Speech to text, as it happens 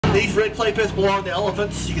These red clay pits belong to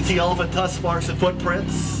elephants. You can see elephant tusk marks and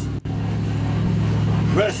footprints.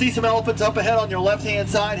 We're going to see some elephants up ahead on your left-hand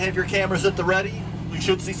side. Have your cameras at the ready. We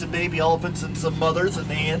should see some baby elephants and some mothers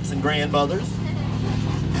and aunts and grandmothers.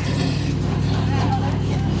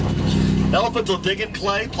 Elephants will dig in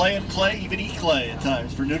clay, play in clay, even eat clay at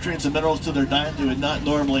times for nutrients and minerals to their diet they would not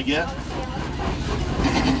normally get.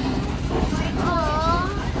 Aww,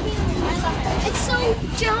 it's so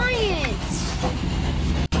giant.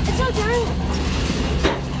 It's so giant.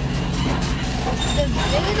 They're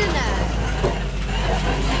bigger than that.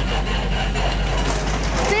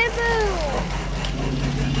 Bamboo.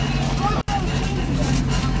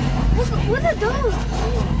 What are those?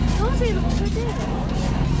 Those animals right there.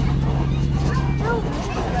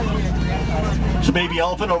 There's a baby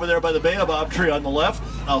elephant over there by the baobab tree on the left.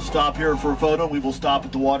 I'll stop here for a photo. We will stop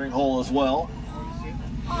at the watering hole as well.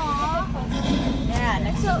 Aww. Yeah,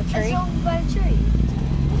 next to the tree. It's over by the tree.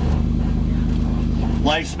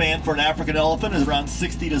 Lifespan for an African elephant is around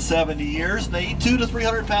 60 to 70 years. And they eat 200 to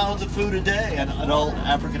 300 pounds of food a day. An adult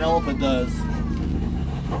African elephant does.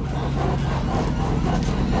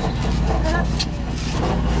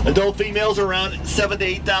 Adult females are around 7,000 to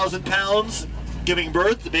 8,000 pounds. Giving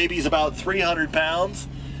birth, the baby is about 300 pounds.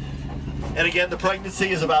 And again, the pregnancy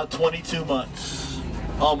is about 22 months,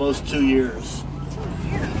 almost 2 years.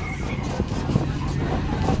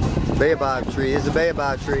 Baobab tree is a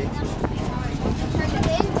baobab tree.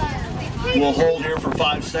 We'll hold here for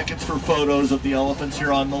 5 seconds for photos of the elephants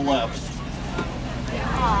here on the left.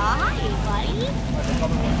 Hi, buddy.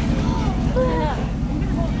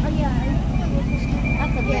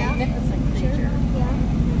 That's a magnificent creature.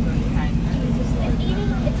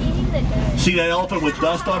 It's eating the dirt. See that elephant with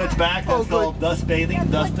dust on its back? That's called dust bathing,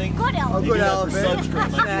 dusting. Good elephant. You do that for elephant.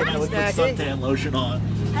 sunscreen, like I would put Snacky. suntan lotion on.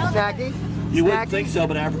 Snacky? You wouldn't think so,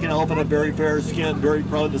 but African elephant have very fair skin, very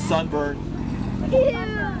prone to sunburn.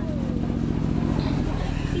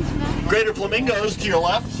 Greater flamingos to your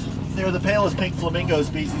left. They're the palest pink flamingo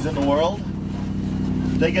species in the world.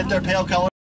 They get their pale color